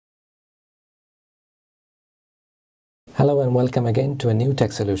Hello and welcome again to a new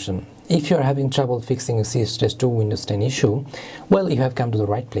tech solution. If you are having trouble fixing a CS2 Windows 10 issue, well, you have come to the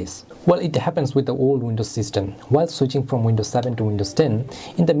right place. Well, it happens with the old Windows system. While switching from Windows 7 to Windows 10,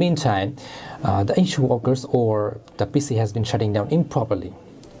 in the meantime, the issue occurs or the PC has been shutting down improperly.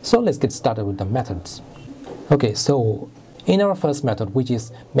 So let's get started with the methods. Okay, so in our first method, which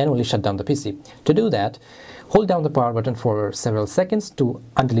is manually shut down the PC, to do that, hold down the power button for several seconds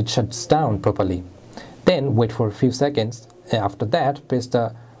until it shuts down properly. Then wait for a few seconds. After that, press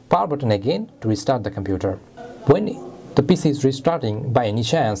the power button again to restart the computer. When the PC is restarting, by any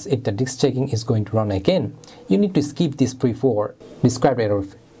chance, if the disk checking is going to run again, you need to skip this before described error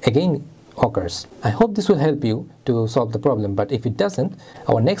again occurs. I hope this will help you to solve the problem, but if it doesn't,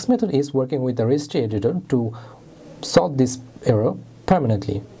 our next method is working with the registry editor to solve this error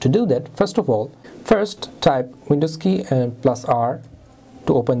permanently. To do that, first of all, type Windows key and +R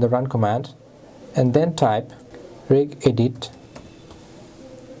to open the run command, and then type regedit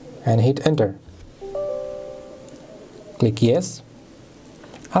and hit enter. Click yes.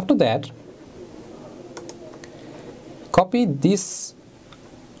 After that, copy this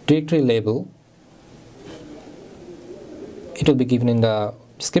directory label. It will be given in the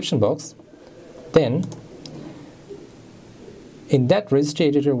description box. Then in that registry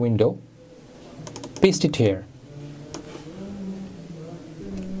editor window, paste it here.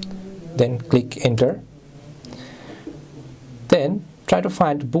 Then click enter. Then try to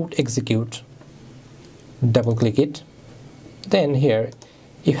find boot execute. Double click it. Then here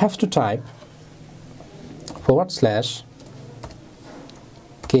you have to type /k/c.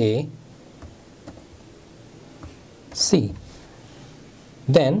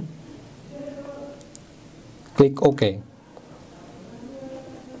 Then click OK.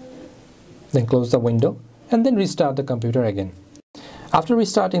 Then close the window and then restart the computer again. After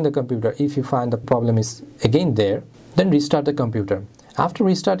restarting the computer, if you find the problem is again there, then restart the computer. After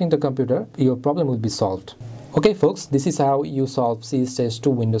restarting the computer, your problem will be solved. Okay folks, this is how you solve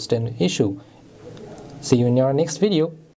CS2 Windows 10 issue. See you in our next video.